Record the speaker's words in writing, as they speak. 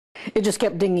it just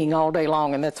kept dinging all day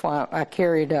long, and that's why I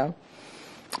carried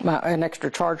an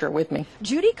extra charger with me.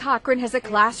 Judy Cochran has a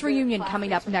class reunion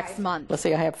coming up next month. Let's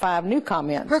see, I have 5 new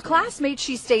comments. Her classmates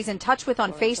she stays in touch with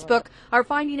on Facebook are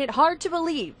finding it hard to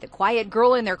believe the quiet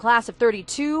girl in their class of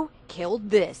 32 killed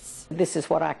this. This is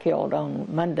what I killed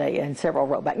on Monday, and several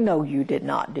wrote back, no, you did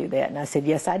not do that. And I said,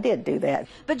 yes, I did do that.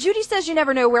 But Judy says you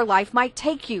never know where life might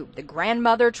take you. The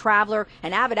grandmother, traveler,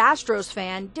 and avid Astros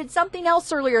fan did something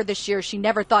else earlier this year she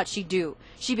never thought she'd do.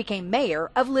 She became mayor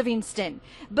of Livingston.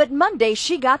 But Monday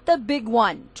she got the big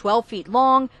one, 12 feet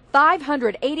long,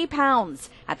 580 pounds,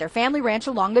 at their family ranch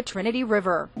along the Trinity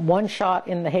River. One shot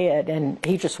in the head, and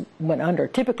he just went under.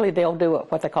 Typically they'll do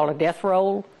what they call a death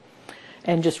roll,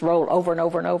 and just roll over and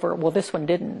over and over. Well, this one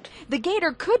didn't. The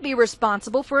gator could be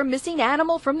responsible for a missing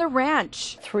animal from the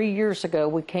ranch. 3 years ago,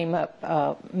 we came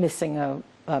up missing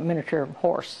a miniature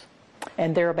horse,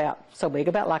 and they're about so big,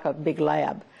 about like a big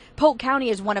lab. Polk County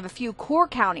is one of a few core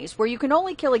counties where you can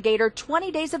only kill a gator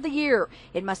 20 days of the year.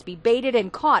 It must be baited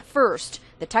and caught first.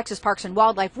 The Texas Parks and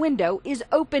Wildlife window is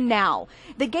open now.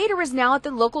 The gator is now at the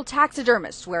local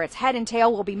taxidermist, where its head and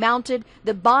tail will be mounted.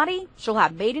 The body she'll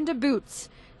have made into boots.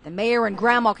 The mayor and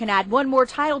grandma can add one more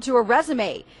title to her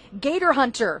resume, Gator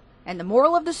Hunter. And the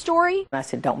moral of the story? I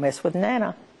said, don't mess with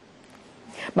Nana.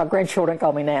 My grandchildren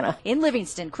call me Nana. In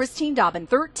Livingston, Christine Dobbin,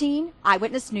 13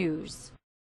 Eyewitness News.